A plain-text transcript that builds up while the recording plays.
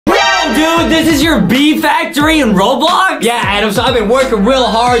this is your bee factory in Roblox? Yeah, Adam, so I've been working real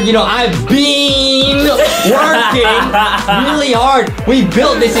hard. You know, I've been working really hard. We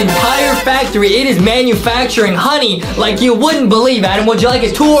built this entire factory. It is manufacturing honey like you wouldn't believe, Adam. Would you like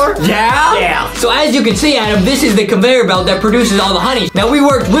a tour? Yeah? Yeah. So as you can see, Adam, this is the conveyor belt that produces all the honey. Now, we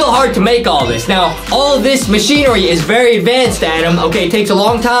worked real hard to make all this. Now, all of this machinery is very advanced, Adam. Okay, it takes a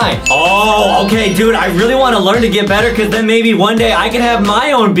long time. Oh, okay, dude. I really want to learn to get better because then maybe one day I can have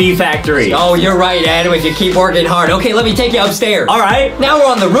my own bee factory. Oh, you're right, Adam, if you keep working hard. Okay, let me take you upstairs. All right. Now we're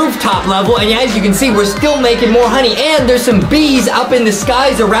on the rooftop level, and as you can see, we're still making more honey, and there's some bees up in the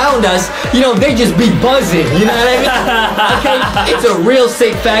skies around us. You know, they just be buzzing, you know what I mean? Okay, it's a real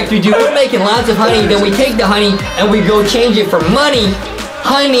sick factory, dude. We're making lots of honey, then we take the honey, and we go change it for money,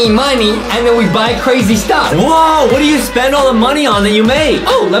 money, and then we buy crazy stuff. Whoa, what do you spend all the money on that you make?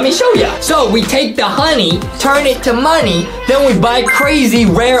 Oh, let me show you. So we take the honey, turn it to money, then we buy crazy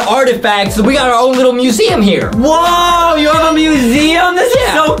rare artifacts. We got our own little museum here. Whoa, you have a museum? This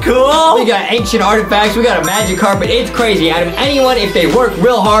is so cool. We got ancient artifacts, we got a magic carpet. It's crazy, Adam. Anyone, if they work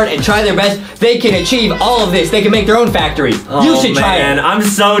real hard and try their best, they can achieve all of this. They can make their own factory. You should try it. I'm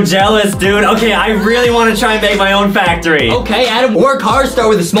so jealous, dude. Okay, I really want to try and make my own factory. Okay, Adam, work hard. Start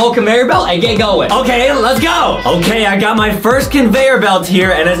with a small conveyor belt and get going. Okay, let's go. Okay, I got my first conveyor belt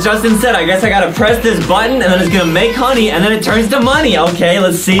here, and as Justin said, I guess I gotta press this button, and then it's gonna make honey, and then it turns to money. Okay,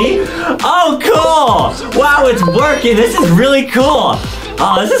 let's see. Oh, cool. Wow, it's working. This is really cool.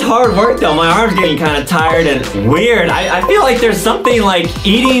 Oh, this is hard work, though. My arm's getting kind of tired and weird. I feel like there's something like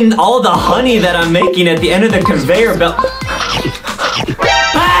eating all the honey that I'm making at the end of the conveyor belt.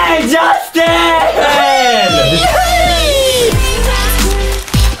 Hey, Justin!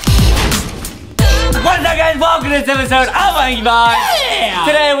 What's up, guys? Welcome to this episode of LankyBox. Yeah.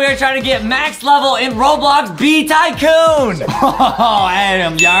 Today we are trying to get max level in Roblox Bee Tycoon. Oh,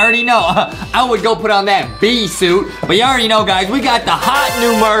 Adam, you already know. I would go put on that bee suit, but you already know, guys, we got the hot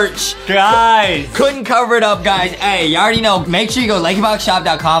new merch. Guys. Couldn't cover it up, guys. Hey, you already know. Make sure you go to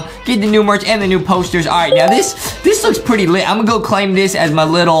LankyBoxShop.com, get the new merch and the new posters. All right, now this looks pretty lit. I'm gonna go claim this as my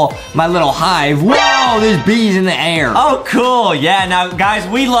little hive. Whoa, there's bees in the air. Oh, cool. Yeah, now, guys,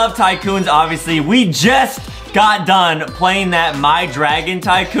 we love tycoons, obviously. We just got done playing that My Dragon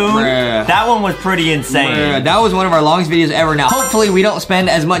Tycoon. Bruh. That one was pretty insane. Bruh, that was one of our longest videos ever. Now, hopefully we don't spend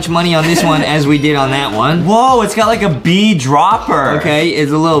as much money on this one as we did on that one. Whoa, it's got like a bee dropper. Okay,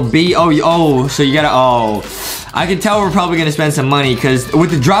 it's a little bee. Oh, so you gotta, I can tell we're probably gonna spend some money because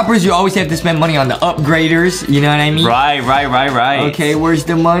with the droppers, you always have to spend money on the upgraders. You know what I mean? Right. Okay, where's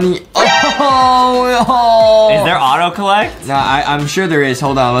the money? Oh. Is there auto collect? No, I'm sure there is.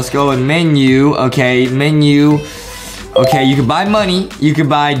 Hold on, let's go with menu. Okay, menu. Okay, you can buy money. You can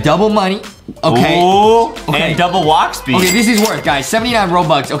buy double money. Okay. Ooh, okay. And double walk speed. Okay, this is worth, guys. 79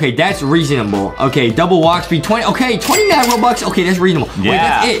 Robux. Okay, that's reasonable. Okay, double walk speed. 20. Okay, 29 Robux. Okay, that's reasonable. Yeah. Wait,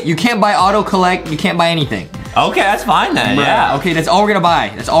 that's it. You can't buy auto collect. You can't buy anything. Okay, that's fine then. Yeah. Okay, that's all we're gonna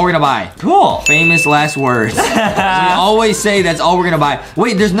buy. That's all we're gonna buy. Cool. Famous last words. We always say that's all we're gonna buy.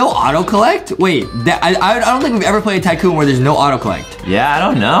 Wait, there's no auto collect? Wait, I don't think we've ever played a tycoon where there's no auto collect. Yeah, I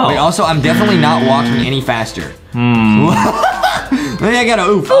don't know. Wait, also, I'm definitely not walking any faster. Maybe I gotta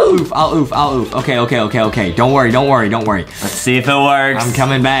oof. I'll oof. Okay. Don't worry. Let's see if it works. I'm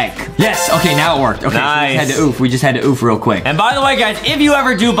coming back. Yes, okay, now it worked. Okay, nice. So we just had to oof real quick. And by the way, guys, if you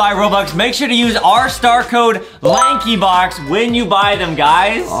ever do buy Robux, make sure to use our star code LankyBox when you buy them,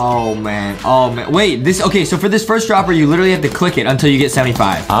 guys. Oh man. Wait, okay, so for this first dropper, you literally have to click it until you get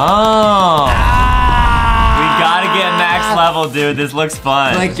 75. Oh. We gotta get max level, dude. This looks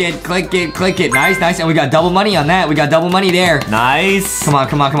fun. Click it. Nice. And we got double money on that. We got double money there. Nice. Come on.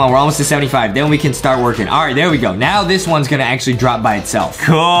 We're almost to 75. Then we can start working. All right, there we go. Now this one's gonna actually drop by itself.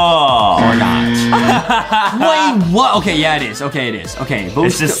 Cool. Or not. Wait, what? Okay, yeah, it is. Okay, but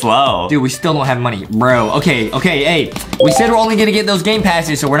it's just slow. Dude, we still don't have money. Bro, okay, hey. We said we're only gonna get those game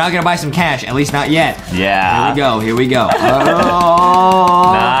passes, so we're not gonna buy some cash. At least not yet. Yeah. Here we go.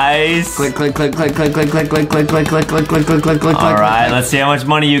 Oh. Nice. Click. All right, let's see how much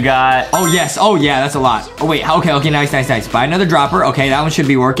money you got. Oh, yes. Oh, yeah, that's a lot. Oh, wait. Okay, nice. Buy another dropper. Okay, that one should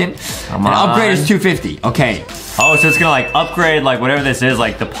be working. Come on. An upgrade is 250. Okay. Oh, so it's gonna like upgrade like whatever this is,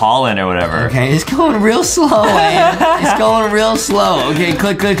 like the pollen or whatever. Okay, it's going real slow, man. It's going real slow. Okay,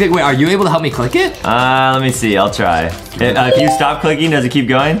 click. Wait, are you able to help me click it? Let me see. I'll try. If you stop clicking, does it keep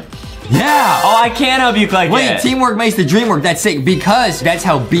going? Yeah. Oh, I can help you collect Wait, it. teamwork makes the dream work. That's sick because that's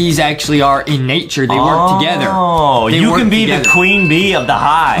how bees actually are in nature. They work together. Oh, you can be the queen bee of the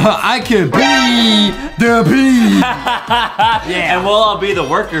hive. I could be the bee. Yeah. And we'll all be the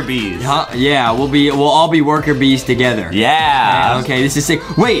worker bees. Yeah, we'll all be worker bees together. Yeah. Okay, this is sick.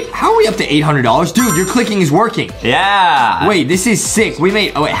 Wait, how are we up to $800? Dude, your clicking is working. Yeah. Wait, this is sick. We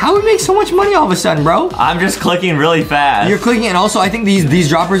made. Oh wait, how we make so much money all of a sudden, bro? I'm just clicking really fast. You're clicking, and also I think these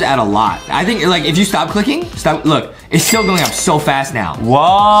droppers add a lot. I think like if you stop clicking, look, it's still going up so fast now.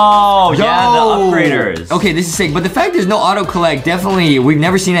 Whoa, yeah, the upgraders. Okay, this is sick, but the fact there's no auto collect, definitely, we've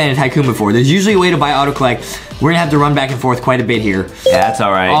never seen that in Tycoon before. There's usually a way to buy auto collect. We're gonna have to run back and forth quite a bit here. Yeah, that's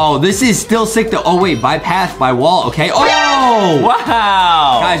all right. Oh, this is still sick though. Oh wait, by path, by wall, okay. Oh!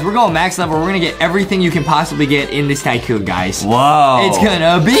 Wow! Guys, we're going max level. We're gonna get everything you can possibly get in this Tycoon, guys. Whoa. It's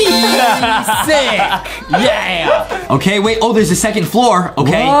gonna be sick! Yeah! Okay, wait, oh, there's a second floor,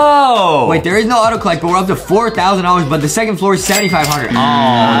 okay. Whoa! Wait, there is no auto collect, but we're up to $4,000, but the second floor is $7,500.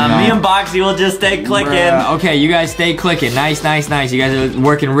 Oh, no. Me and Boxy will just stay clicking. Okay, you guys stay clicking. Nice, nice, nice. You guys are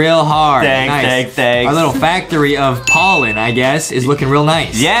working real hard. Thanks. Our little factory of pollen, I guess, is looking real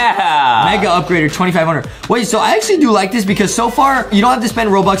nice. Yeah. Mega upgrader, 2,500. Wait, so I actually do like this because so far, you don't have to spend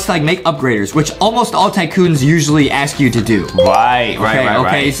Robux to like make upgraders, which almost all tycoons usually ask you to do. Right.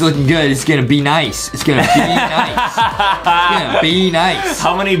 Okay, it's looking good. It's gonna be nice. It's gonna be nice. It's gonna be nice.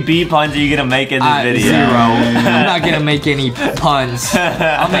 How many bee puns are you gonna make in this video? 0. I'm not gonna make any puns.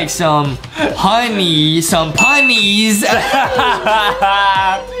 I'll make some punnies.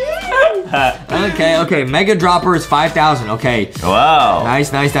 Okay. Mega dropper is 5,000. Okay. Whoa.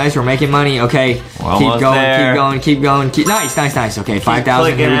 Nice. We're making money. Okay. Keep going. Nice. Okay,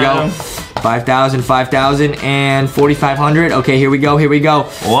 5,000. Here we go. 5,000 and 4,500. Okay, here we go.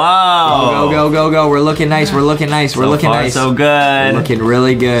 Whoa. Go. We're looking nice. So good. We're looking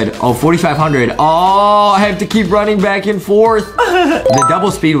really good. Oh, 4,500. Oh, I have to keep running back and forth. The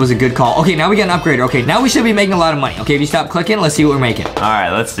double speed was a good call. Okay, now we got an upgrader. Okay, now we should be making a lot of money. Okay, if you stop clicking, let's see what we're making. All right,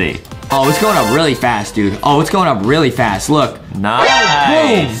 let's see. Oh, it's going up really fast, dude. Look.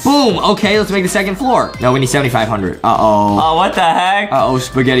 Nice. Boom. Okay, let's make the second floor. No, we need 7,500. Oh, what the heck?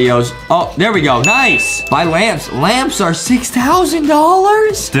 SpaghettiOs. Oh, there we go. Nice. Buy lamps. Lamps are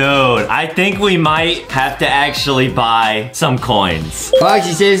 $6,000? Dude, I think we might have to actually buy some coins.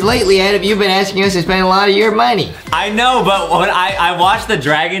 Foxy says, lately, Adam, you've been asking us to spend a lot of your money. I know, but when I watched the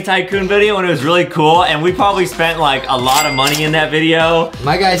Dragon Tycoon video and it was really cool, and we probably spent like a lot of money in that video.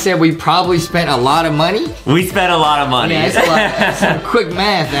 My guy said we probably spent a lot of money? We spent a lot of money. Yeah, that's a lot. That's some quick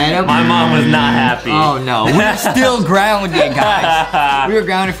math, Adam. My mom was not happy. Oh, no. We're still grounded, guys. We were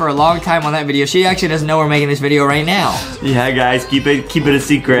grounded for a long time on that video. She actually doesn't know we're making this video right now. Yeah, guys, keep it a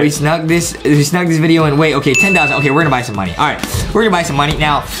secret. We snuck this video in. Wait, okay, 10,000. Okay, we're gonna buy some money. All right, we're gonna buy some money.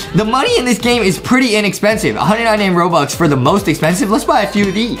 Now, the money in this game is pretty inexpensive. 199 Robux for the most expensive. Let's buy a few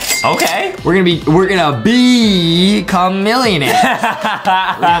of these. Okay. We're gonna become millionaires.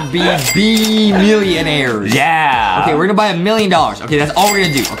 We're gonna be millionaires. Yeah. Okay, we're gonna buy $1 million. Okay, that's all we're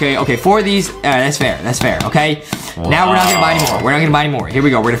gonna do. Okay, 4 of these. That's fair. Okay. Wow. Now we're not gonna buy any more. Here we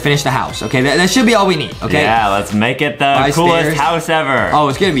go. We're gonna finish the house. Okay, that should be all we need. Okay. Yeah, let's make it the coolest house ever. Oh,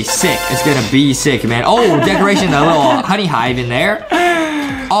 it's gonna be sick. Man. Oh, decoration, the little honey hive in there.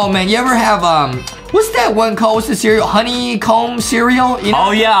 Oh man, you ever have what's that one called? What's the cereal? Honeycomb cereal? You know?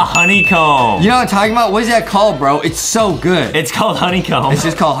 Oh yeah, honeycomb. You know what I'm talking about? What is that called, bro? It's so good. It's called honeycomb. It's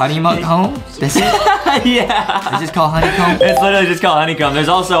just called honeycomb? That's it? Yeah. It's just called honeycomb? It's literally just called honeycomb. There's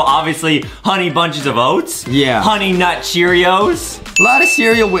also obviously honey bunches of oats. Yeah. Honey nut Cheerios. A lot of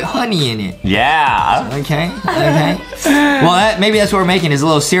cereal with honey in it. Yeah. Okay. Well, maybe that's what we're making is a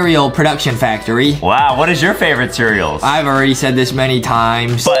little cereal production factory. Wow, what is your favorite cereals? I've already said this many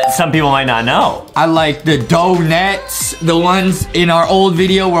times. But some people might not know. I like the donuts, the ones in our old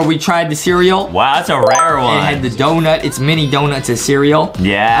video where we tried the cereal. Wow, that's a rare one. It had the donut. It's mini donuts as cereal.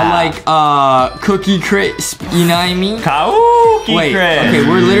 Yeah. I like Cookie Crisp. You know what I mean? Cookie Crisp. Okay,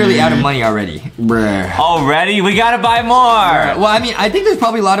 we're literally out of money already. Bruh. Already? We gotta buy more. Well, I mean, I think there's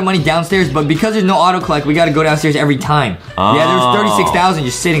probably a lot of money downstairs, but because there's no auto collect, we gotta go downstairs every time. Oh. Yeah, there's 36,000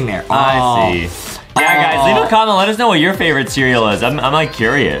 just sitting there. I see. Yeah, guys, leave a comment. Let us know what your favorite cereal is. I'm like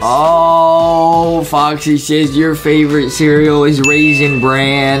curious. Oh, Foxy says your favorite cereal is Raisin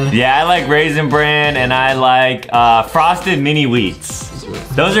Bran. Yeah, I like Raisin Bran, and I like Frosted Mini Wheats.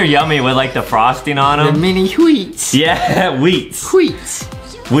 Those are yummy with like the frosting on them. The mini wheats. Yeah, wheats. Wheats.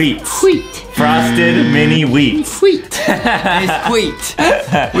 Wheats. Wheat. Frosted mini wheats. Wheat. It's wheat.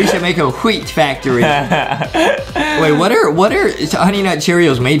 We should make a wheat factory. Wait, what are Honey Nut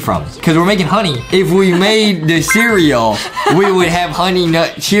Cheerios made from? Because we're making honey. If we made the cereal, we would have Honey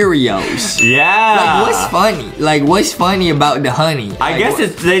Nut Cheerios. Yeah. Like, what's funny? Like, what's funny about the honey? I guess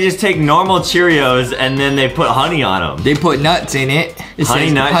they just take normal Cheerios and then they put honey on them. They put nuts in it. It Honey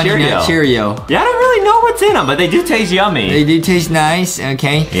says Nut Honey Nut Cheerio. Yeah, I don't really know what's in them, but they do taste yummy. They do taste nice,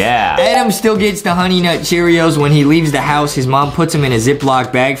 okay? Yeah. Adam still gets the Honey Nut Cheerios when he leaves the house. His mom puts them in a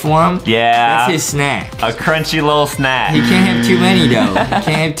Ziploc bag for him. Yeah. That's his snack. A crunchy little snack. He can't have too many, though. He can't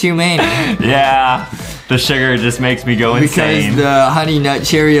have too many. Yeah. The sugar just makes me go insane. Because the Honey Nut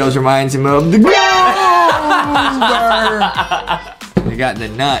Cheerios reminds him of the Grover. They got the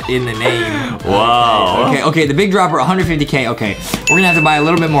nut in the name. Whoa. Okay, the big dropper, 150K. Okay, we're gonna have to buy a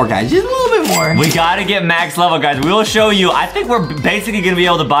little bit more, guys. Just a little bit more. We gotta get max level, guys. We will show you. I think we're basically gonna be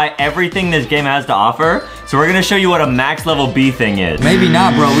able to buy everything this game has to offer. So we're gonna show you what a max level B thing is. Maybe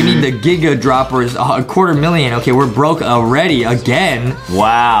not, bro. We need the Giga Droppers, $250,000. Okay, we're broke already, again.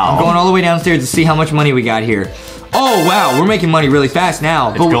 Wow. I'm going all the way downstairs to see how much money we got here. Oh, wow, we're making money really fast now.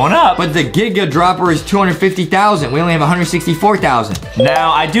 It's going up. But the Giga Dropper is 250,000. We only have 164,000.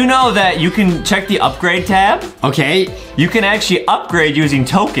 Now, I do know that you can check the upgrade tab. Okay. You can actually upgrade using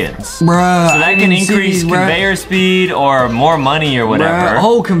tokens. Bruh. So that can increase conveyor speed or more money or whatever. Bruh.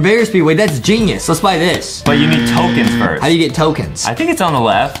 Oh, conveyor speed. Wait, that's genius. Let's buy this. But you need tokens first. How do you get tokens? I think it's on the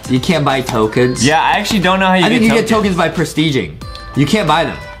left. You can't buy tokens. Yeah, I actually don't know how you get tokens. I think you get tokens by prestiging. You can't buy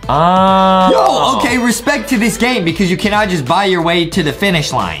them. Oh. Yo, okay, respect to this game because you cannot just buy your way to the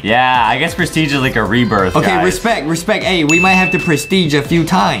finish line. Yeah, I guess prestige is like a rebirth, Okay, guys. respect. Hey, we might have to prestige a few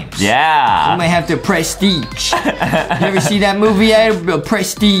times. Yeah. We might have to prestige. You ever see that movie,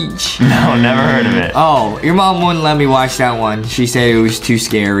 Prestige? No, never heard of it. Oh, your mom wouldn't let me watch that one. She said it was too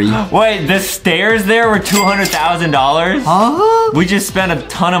scary. Wait, the stairs there were $200,000? Huh? We just spent a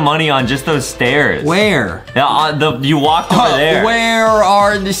ton of money on just those stairs. Where? You walked over there. Where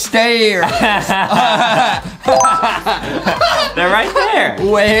are the stairs? They're right there.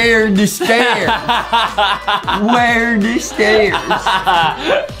 Where the stairs? Where the stairs?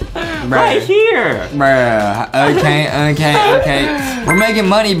 Right here. Bruh. Okay. We're making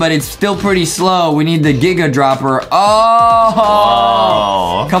money, but it's still pretty slow. We need the Giga Dropper.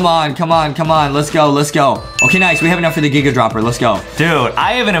 Oh. Come on. Let's go. Okay, nice. We have enough for the Giga Dropper. Let's go. Dude,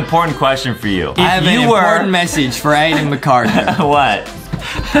 I have an important question for you. I have an important message for Aiden MacArthur. What?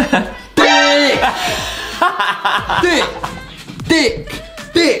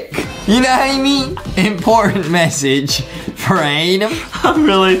 Thick. You know what I mean? Important message for Aiden. I'm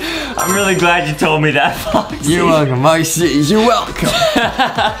really glad you told me that, Foxy. You're welcome, Foxy. You're welcome.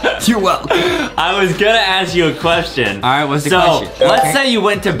 I was gonna ask you a question. All right, what's the question? So, let's say you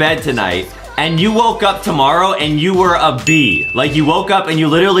went to bed tonight and you woke up tomorrow and you were a bee. Like you woke up and you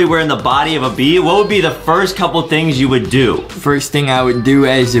literally were in the body of a bee. What would be the first couple things you would do? First thing I would do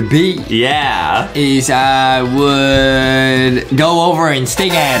as a bee. Yeah. Is I would go over and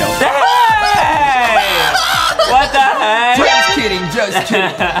sting at him. Hey! What the heck? Just kidding.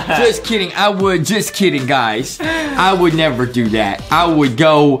 Just kidding, guys. I would never do that. I would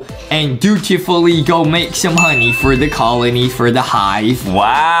go and dutifully go make some honey for the colony, for the hive.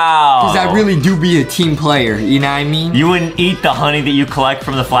 Wow. Because I really do be a team player, you know what I mean? You wouldn't eat the honey that you collect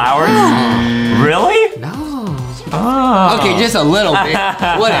from the flowers? Really? No. Oh. Okay, just a little bit.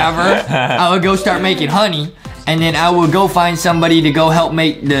 Whatever. I would go start making honey. And then I would go find somebody to go help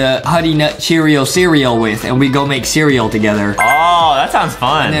make the Honey Nut Cheerio cereal with, and we go make cereal together. Oh, that sounds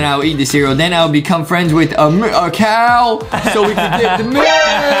fun. And then I would eat the cereal. Then I would become friends with a cow, so we could get the milk.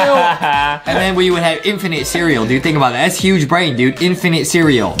 And then we would have infinite cereal, dude. Think about that. That's huge brain, dude. Infinite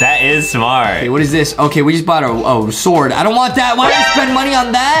cereal. That is smart. Okay, what is this? Okay, we just bought a sword. I don't want that. Why did I spend money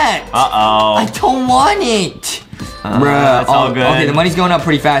on that? Uh-oh. I don't want it. Bruh. That's all good. Okay, the money's going up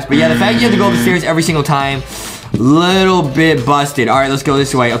pretty fast. But yeah, the fact you have to go up the stairs every single time, little bit busted. All right, let's go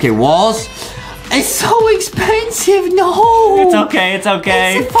this way. Okay, walls. It's so expensive. No. It's okay. It's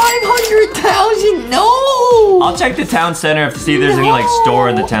okay. It's 500,000. No. I'll check the town center to see if there's any like store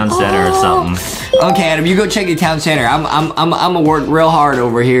in the town center or something. Okay, Adam, you go check the town center. I'm gonna work real hard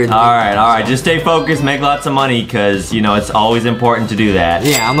over here. All right. Just stay focused, make lots of money, cause you know it's always important to do that.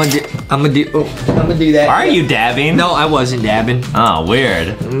 Yeah, I'm gonna do that. Are you dabbing? No, I wasn't dabbing. Oh,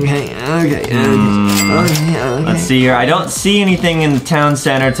 weird. Okay. Let's see here. I don't see anything in the town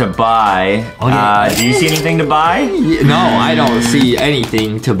center to buy. Do you see anything to buy? No, I don't see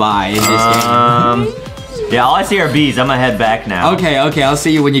anything to buy in this game. Yeah, all I see are bees. I'm gonna head back now. Okay, I'll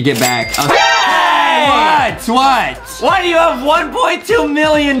see you when you get back. Okay. Hey! What? Why do you have $1.2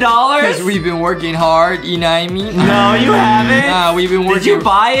 million? Because we've been working hard, you know what I mean? No, you haven't. Nah, we've been working. Did you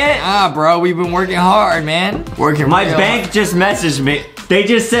buy it? Ah, bro, we've been working hard, man. Working My real bank hard. just messaged me. They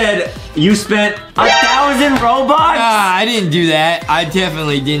just said you spent 1,000 Robux? Ah, I didn't do that. I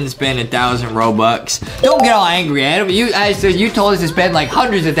definitely didn't spend 1,000 Robux. Don't get all angry, Adam. You told us to spend like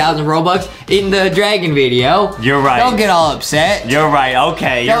hundreds of thousands of Robux in the dragon video. You're right. Don't get all upset. You're right.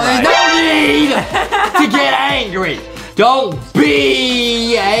 Okay, you're right. There's no need to get angry. Don't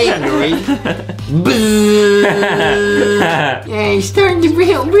be angry. Yeah, he's starting to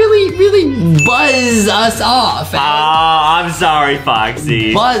really buzz us off. Oh, I'm sorry,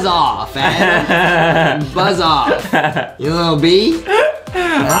 Foxy. Buzz off, Adam. Buzz off. You little bee?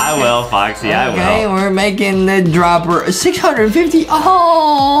 I will, Foxy, I will. Okay, we're making the dropper 650.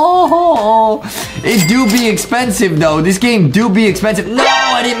 Oh, it do be expensive though. This game do be expensive. No,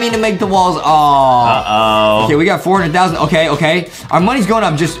 I didn't mean to make the walls. Oh. Uh-oh. Okay, we got 400,000. Okay. Our money's going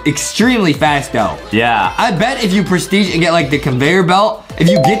up just extremely fast though. Yeah. I bet if you prestige and get like the conveyor belt, if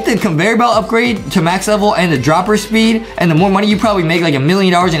you get the conveyor belt upgrade to max level and the dropper speed and the more money, you probably make like $1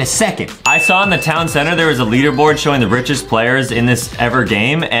 million in a second. I saw in the town center there was a leaderboard showing the richest players in this ever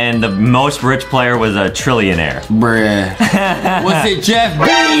game, and the most rich player was a trillionaire. Bruh. Was it Jeff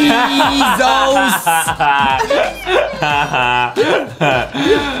Bezos?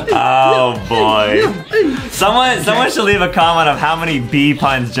 Oh boy. Someone should leave a comment of how many bee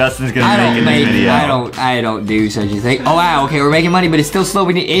puns Justin's gonna make in this video. I don't do such a thing. Oh wow, okay, we're making money, but it's still slow.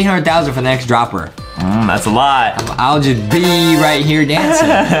 We need 800,000 for the next dropper. That's a lot. I'll just be right here dancing.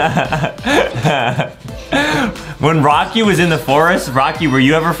 When Rocky was in the forest, Rocky, were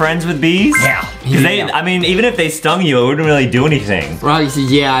you ever friends with bees? Yeah. Because I mean, even if they stung you, it wouldn't really do anything. Rocky said,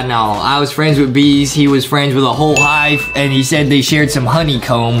 yeah, no. I was friends with bees. He was friends with a whole hive, and he said they shared some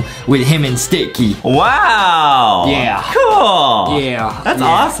honeycomb with him and Sticky. Wow. Yeah. Cool. Yeah. That's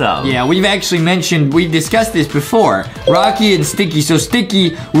awesome. Yeah, we've discussed this before. Rocky and Sticky. So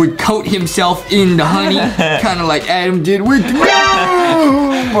Sticky would coat himself in the honey, kind of like Adam did with the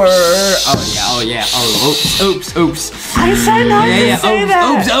Oh yeah. Oops. I said not to say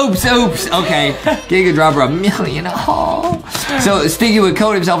that. Oops. Okay. Giga dropper $1 million. Oh. So Sticky would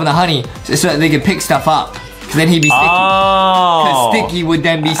coat himself in the honey so that they could pick stuff up. Cause then he'd be sticky. Oh. Cause Sticky would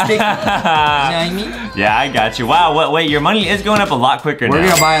then be sticky. You know what I mean? Yeah, I got you. Wow, wait, your money is going up a lot quicker now. We're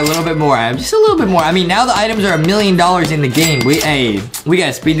gonna buy a little bit more, Adam. Just a little bit more. I mean, now the items are $1 million in the game. We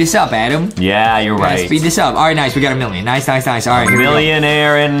gotta speed this up, Adam. Yeah, you're We gotta right. speed this up. All right, nice. We got $1 million. Nice. All right, here we go.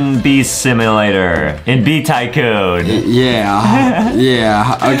 Millionaire in Bee Simulator. In Bee Tycoon.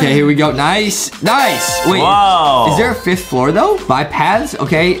 Yeah. Okay, here we go. Nice. Wait. Whoa. Is there a 5th floor though? By paths?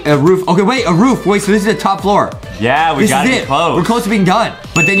 Okay, a roof. Okay, wait, a roof. Wait, so this is the top floor. Yeah, we got it close. We're close to being done.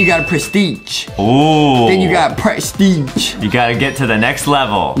 But then you got a prestige. Ooh. Then you got prestige. You gotta get to the next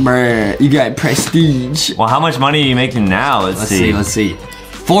level. Bruh, you got prestige. Well, how much money are you making now? Let's see.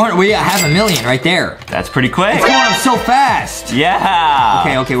 400, we got $500,000 right there. That's pretty quick. It's going up so fast.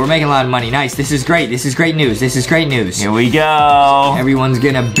 Yeah. Okay, we're making a lot of money. Nice, this is great. This is great news. Here we go. Everyone's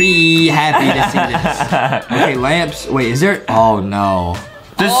gonna be happy to see this. Okay, lamps. Wait, is there? Oh no.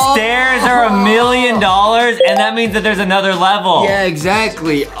 The stairs are $1 million, and that means that there's another level. Yeah,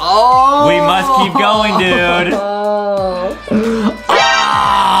 exactly. Oh. We must keep going, dude.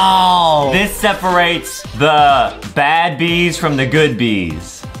 Oh. This separates the bad bees from the good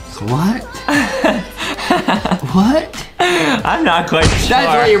bees. What? What? I'm not quite sure. That's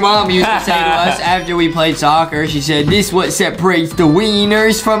what your mom used to say to us after we played soccer. She said, this is what separates the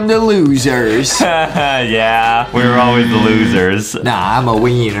wieners from the losers. Yeah, we were always the losers. Nah, I'm a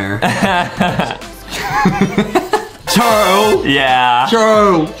wiener. True. Yeah.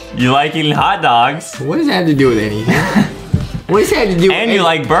 True. You like eating hot dogs. What does that have to do with anything? What does that have to do with And you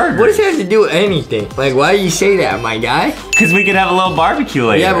like burgers. What does that have to do with anything? Like, why do you say that, my guy? Because we could have a little barbecue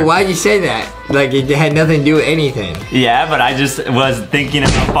later. Yeah, but why'd you say that? Like, it had nothing to do with anything. Yeah, but I just was thinking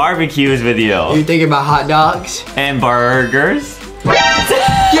about barbecues with you. You thinking about hot dogs? And burgers. Give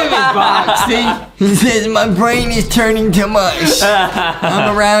it, Boxy. He says my brain is turning to mush.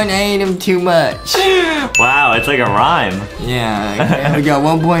 I'm around eating too much. Wow, it's like a rhyme. Yeah, okay, we got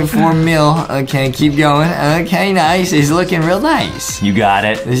 1.4 mil. Okay, keep going. Okay, nice. It's looking real nice. You got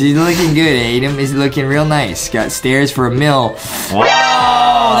it. This is looking good, Adam. It's looking real nice. Got stairs for $1 mil. Whoa.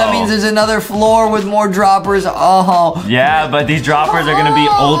 Oh, that means there's another floor with more droppers. Oh. Yeah, but these droppers are gonna be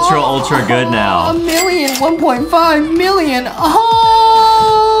ultra good now. $1 million, 1.5 million.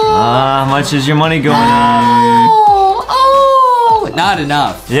 How much is your money going up? Oh, not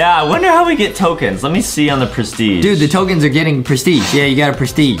enough. Yeah, I wonder how we get tokens. Let me see on the prestige. Dude, the tokens are getting prestige. Yeah, you got a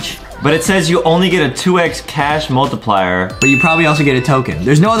prestige. But it says you only get a 2x cash multiplier. But you probably also get a token.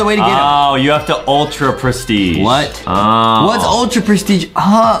 There's no other way to get them. Oh, you have to ultra prestige. What? Oh. What's ultra prestige?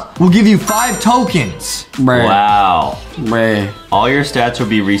 We'll give you 5 tokens. Bruh. Wow. Bruh. All your stats will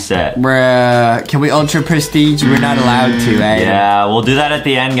be reset. Bruh. Can we ultra prestige? We're not allowed to, eh? Yeah, we'll do that at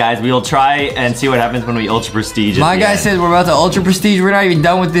the end, guys. We'll try and see what happens when we ultra prestige. My guy says we're about to ultra prestige. We're not even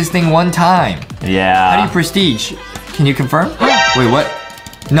done with this thing one time. Yeah. How do you prestige? Can you confirm? Wait, what?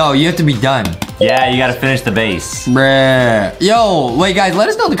 No, you have to be done. Yeah, you gotta finish the base. Bruh. Yo, wait guys, let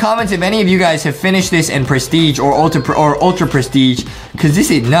us know in the comments if any of you guys have finished this in prestige or ultra prestige, because this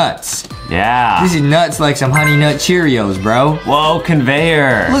is nuts. Yeah. This is nuts like some Honey Nut Cheerios, bro. Whoa,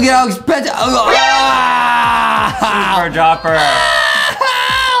 conveyor. Look at how expensive. Super dropper.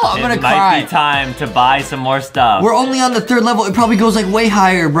 I'm gonna It cry. might be time to buy some more stuff. We're only on the 3rd level. It probably goes like way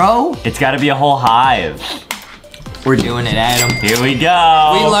higher, bro. It's gotta be a whole hive. We're doing it, Adam. Here we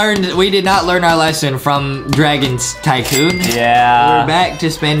go. We did not learn our lesson from Dragon's Tycoon. Yeah. We're back to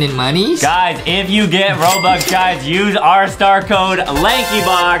spending monies. Guys, if you get Robux, guys, use our star code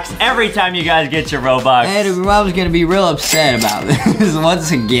LankyBox every time you guys get your Robux. Adam, Rob's gonna be real upset about this once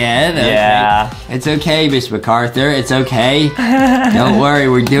again. Okay. Yeah. It's okay, Miss MacArthur. It's okay. Don't worry,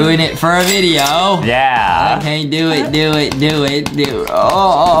 we're doing it for a video. Yeah. Okay, do it.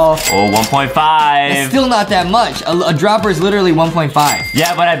 Oh. Oh, 1.5. That's still not that much. A dropper is literally 1.5.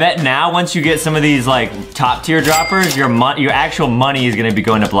 Yeah, but I bet now once you get some of these like top tier droppers, your actual money is gonna be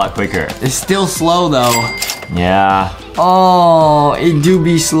going up a lot quicker. It's still slow though. Yeah. Oh, it do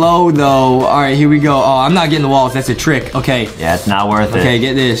be slow though. All right, here we go. Oh, I'm not getting the walls. That's a trick. Okay. Yeah, it's not worth it. Okay,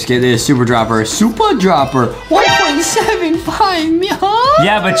 get this. Super dropper. 1.75 million.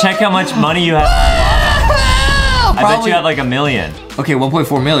 Yeah, but check how much money you have. I bet you have like $1 million. Okay,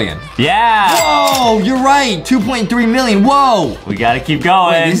 1.4 million. Yeah. Whoa, you're right. 2.3 million. Whoa. We gotta keep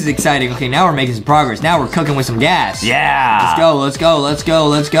going. Wait, this is exciting. Okay, now we're making some progress. Now we're cooking with some gas. Yeah. Let's go.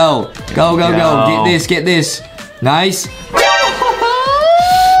 Go. Get this. Nice.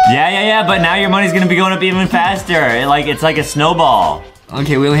 Yeah, but now your money's gonna be going up even faster. It's like a snowball.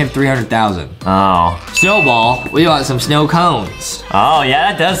 Okay, we only have 300,000. Oh. Snowball. We want some snow cones. Oh,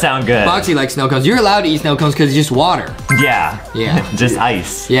 yeah, that does sound good. Foxy likes snow cones. You're allowed to eat snow cones because it's just water. Yeah. Yeah. Just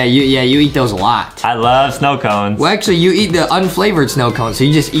ice. Yeah, you eat those a lot. I love snow cones. Well, actually, you eat the unflavored snow cones, so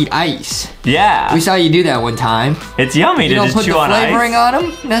you just eat ice. Yeah. We saw you do that one time. It's yummy to just chew on ice. You don't put the flavoring on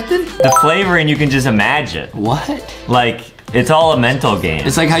them? Nothing? The flavoring you can just imagine. What? Like, it's all a mental game.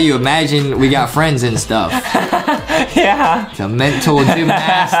 It's like how you imagine we got friends and stuff. Yeah. It's a mental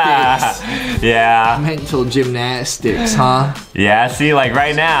gymnastics. Yeah. Mental gymnastics, huh? Yeah, see, like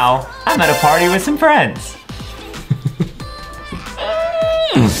right now, I'm at a party with some friends.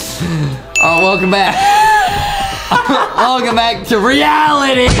 Oh, welcome back. Welcome back to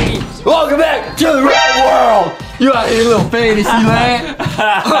reality. Welcome back to the real world. You out here, little fantasy land.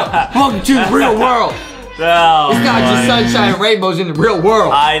 Welcome to the real world. Oh, it's not just sunshine and rainbows in the real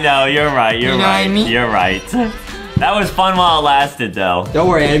world. I know, you're right. You know what I mean? You're right. That was fun while it lasted, though. Don't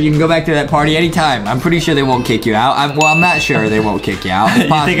worry, Adam. You can go back to that party anytime. I'm pretty sure they won't kick you out. I'm not sure they won't kick you out. You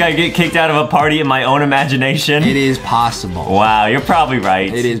think I get kicked out of a party in my own imagination? It is possible. Wow, you're probably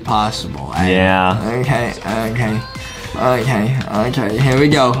right. It is possible. Yeah. Okay. Here we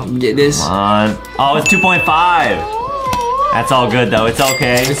go. Get this. Come on. Oh, it's 2.5. That's all good, though. It's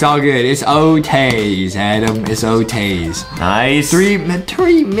okay. It's all good. It's OTAs, Adam. It's OTAs. Nice. 3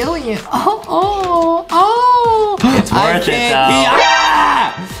 million. Oh. It's worth it, though.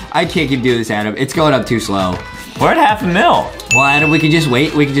 I can't keep doing this, Adam. It's going up too slow. We're at $500,000. Well, Adam, we can just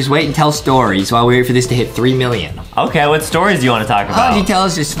wait. We can just wait and tell stories while we wait for this to hit 3 million. Okay, what stories do you want to talk Why about? don't you tell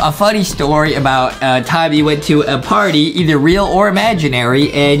us just a funny story about a time you went to a party, either real or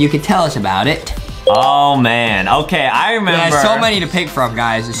imaginary, and you can tell us about it. Oh, man. Okay, I remember. There's so many to pick from,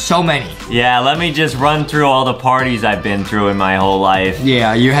 guys. There's so many. Yeah, let me just run through all the parties I've been through in my whole life.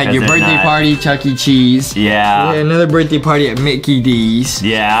 Yeah, you had your birthday party, Chuck E. Cheese. Yeah. You had another birthday party at Mickey D's.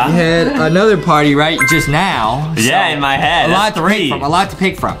 Yeah. You had another party right just now. Yeah, in my head. A lot to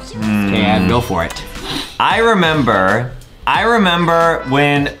pick from. Okay, Adam, go for it. I remember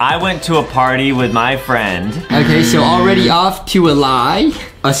when I went to a party with my friend. Okay, so already off to a lie.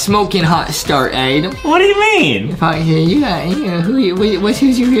 A smoking hot start, Adam. What do you mean? Who's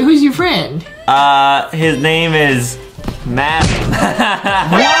your friend? His name is Matt.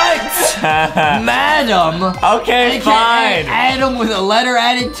 What? Madam. Okay, fine. Adam with a letter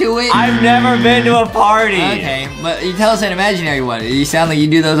added to it. I've never been to a party. Okay, but you tell us an imaginary one. You sound like you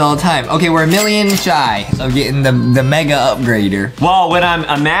do those all the time. Okay, we're a million shy of getting the mega upgrader. Well, when I'm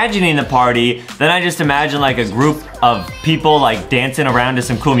imagining the party, then I just imagine like a group of people like dancing around to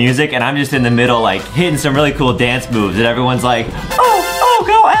some cool music, and I'm just in the middle like hitting some really cool dance moves, and everyone's like, oh,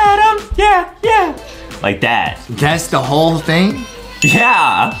 go Adam, yeah, like that. That's the whole thing?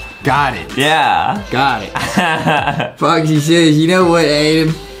 Yeah. Got it. Yeah. Got it. Foxy says, you know what,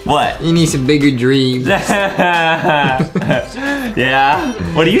 Adam? What? You need some bigger dreams. Yeah?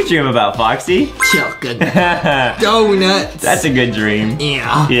 What do you dream about, Foxy? Chocolate. Donuts. That's a good dream.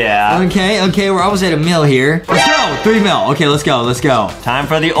 Yeah. Yeah. Okay, we're almost at a mil here. Let's go, 3 mil. Okay, let's go. Time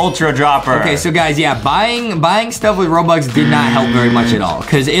for the Ultra Dropper. Okay, so guys, yeah, buying stuff with Robux did not help very much at all.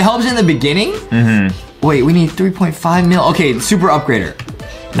 Because it helps in the beginning. Mm-hmm. Wait, we need 3.5 mil. Okay, super upgrader.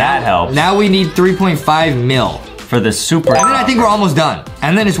 That helps. Now we need 3.5 mil. For the super. And then I think we're almost done.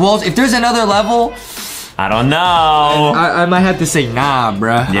 And then it's walls. If there's another level, I don't know. I might have to say nah,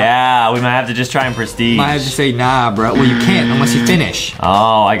 bruh. Yeah, we might have to just try and prestige. Might have to say nah, bruh. Well, you can't unless you finish.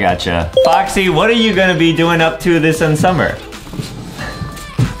 Oh, I gotcha. Foxy, what are you gonna be doing up to this in summer?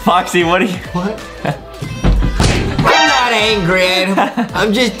 Foxy, what are you? What? I'm not angry, Adam.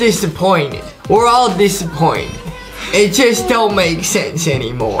 I'm just disappointed. We're all disappointed. It just don't make sense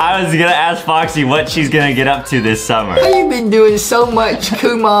anymore. I was gonna ask Foxy what she's gonna get up to this summer. You've been doing so much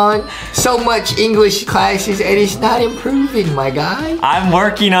Kumon, so much English classes, and it's not improving, my guy. I'm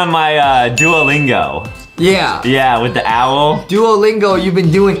working on my Duolingo. Yeah. Yeah, with the owl. Duolingo, you've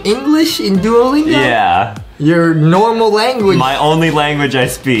been doing English in Duolingo? Yeah. Your normal language. My only language I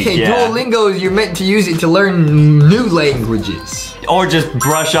speak, Okay, yeah. Duolingo, you're meant to use it to learn new languages. Or just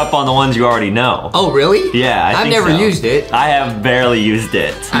brush up on the ones you already know. Oh, really? Yeah, I've never used it. I have barely used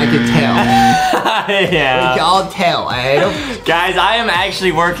it. I can tell. Yeah. We can all tell, Adam. Guys, I am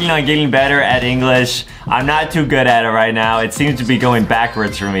actually working on getting better at English. I'm not too good at it right now. It seems to be going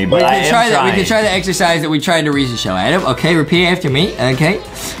backwards for me, but I am trying. We can try the exercise that we tried to recent show, Adam. Okay, repeat after me. Okay.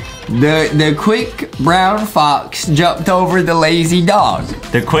 The quick brown fox jumped over the lazy dog.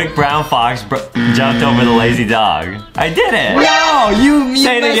 The quick brown fox jumped over the lazy dog. I did it. No, you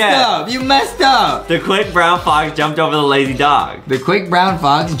Say it messed again. up. You messed up. The quick brown fox jumped over the lazy dog. The quick brown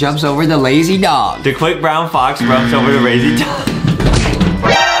fox jumps over the lazy dog. The quick brown fox jumps over the lazy dog.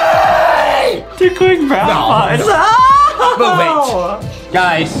 The quick brown fox. Move it.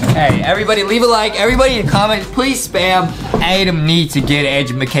 Guys, hey, everybody leave a like. Everybody in the comments, please spam Adam needs to get an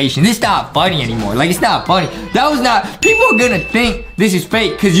education. This is not funny anymore. Like, it's not funny. That was not, people are gonna think this is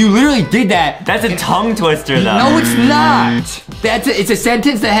fake because you literally did that. That's a tongue twister though. No, it's not. It's a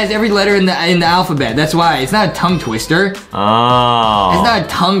sentence that has every letter in the alphabet. That's why. It's not a tongue twister. Oh. It's not a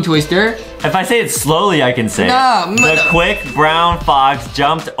tongue twister. If I say it slowly, I can say No, it. The quick brown fox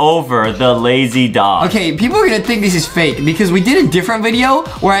jumped over the lazy dog. Okay, people are gonna think this is fake because we did a different video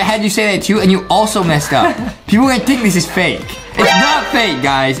where I had you say that too and you also messed up. People are gonna think this is fake. It's not fake,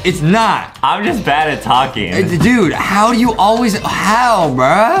 guys. It's not. I'm just bad at talking. Dude, how do you always, how,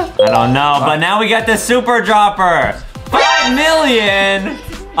 bruh? I don't know, but now we got the super dropper. 5 million.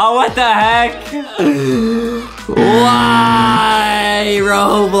 Oh, what the heck? Why,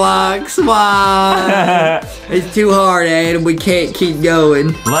 Roblox? Why? It's too hard, Adam. We can't keep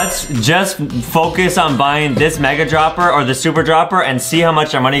going. Let's just focus on buying this mega dropper or the super dropper and see how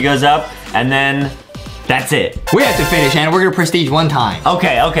much our money goes up, and then that's it. We have to finish, Adam. We're gonna prestige one time.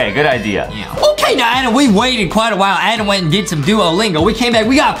 Okay, good idea. Yeah. Okay, now, Adam, we waited quite a while. Adam went and did some Duolingo. We came back.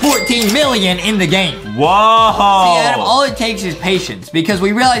 We got 14 million in the game. Whoa! See, Adam, all it takes is patience because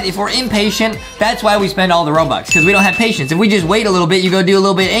we realize if we're impatient, that's why we spend all the Robux because we don't have patience. If we just wait a little bit, you go do a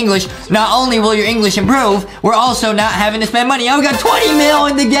little bit of English, not only will your English improve, we're also not having to spend money. Oh, we got 20 mil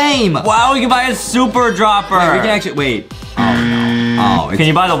in the game. Wow, we can buy a super dropper. Wait, we can actually, wait. Oh, no. Oh, Can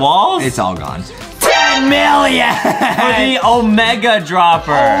you buy the walls? It's all gone. 10 million! For the Omega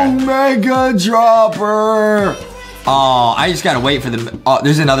dropper. Omega dropper. Oh, I just gotta wait for the, oh,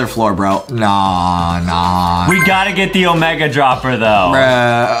 there's another floor, bro. Nah. We gotta get the Omega dropper though.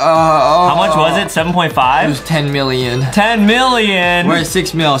 How much was it? 7.5? It was 10 million. 10 million! We're at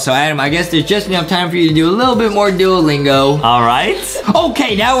 6 mil, so Adam, I guess there's just enough time for you to do a little bit more Duolingo. All right.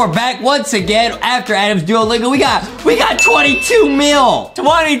 Okay, now we're back once again after Adam's Duolingo. We got 22 mil.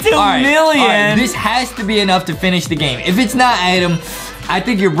 22 million! All right, this has to be enough to finish the game. If it's not, Adam, I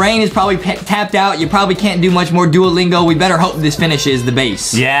think your brain is probably tapped out. You probably can't do much more Duolingo. We better hope this finishes the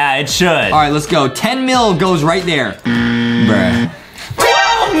base. Yeah, it should. All right, let's go. 10 mil goes right there. Bruh.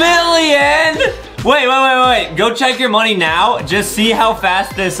 12 million! Wait. Go check your money now. Just see how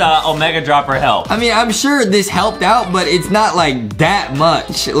fast this Omega Dropper helped. I mean, I'm sure this helped out, but it's not like that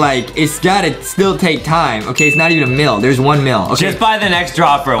much. Like, it's gotta still take time. Okay, it's not even a mil. There's 1 mil. Okay. Just buy the next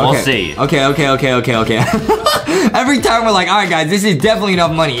dropper. We'll see. Okay. Every time we're like, all right, guys, this is definitely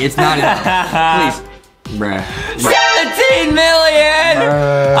enough money. It's not enough. Please. Bruh. 17 million!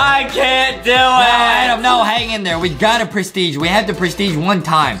 I can't do it! No, Adam, no, hang in there. We got a prestige. We had the prestige one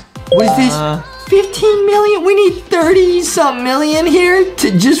time. What is this? 15 million? We need 30-something million here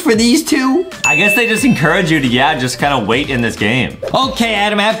just for these two? I guess they just encourage you to, just kind of wait in this game. Okay,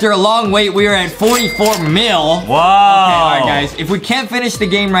 Adam, after a long wait, we are at 44 mil. Whoa! Okay, all right, guys. If we can't finish the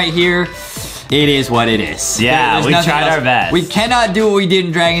game right here, it is what it is. Yeah, we tried our best. We cannot do what we did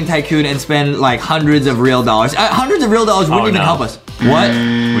in Dragon Tycoon and spend like hundreds of real dollars. Hundreds of real dollars wouldn't even help us. What?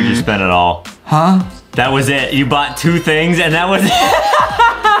 We just spent it all. Huh? That was it. You bought 2 things and that was it.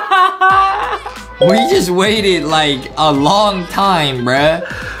 We just waited like a long time, bruh.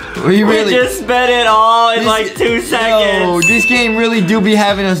 We just spent it all in like 2 seconds. Yo, this game really do be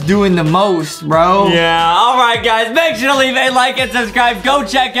having us doing the most, bro. Yeah, alright guys, make sure to leave a like and subscribe. Go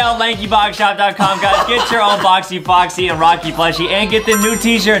check out LankyBoxShop.com, guys. Get your own Boxy Foxy and Rocky plushie and get the new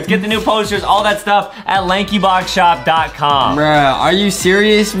t-shirts, get the new posters, all that stuff at LankyBoxShop.com. Bruh, are you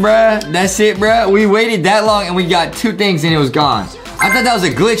serious, bruh? That's it, bruh? We waited that long and we got 2 things and it was gone. I thought that was a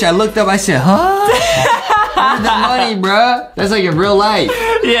glitch. I looked up, I said, huh? Where's the money, bruh? That's like in real life.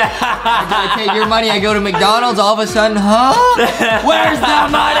 Yeah. I take your money, I go to McDonald's, all of a sudden, huh? Where's the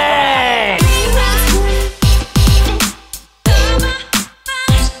money?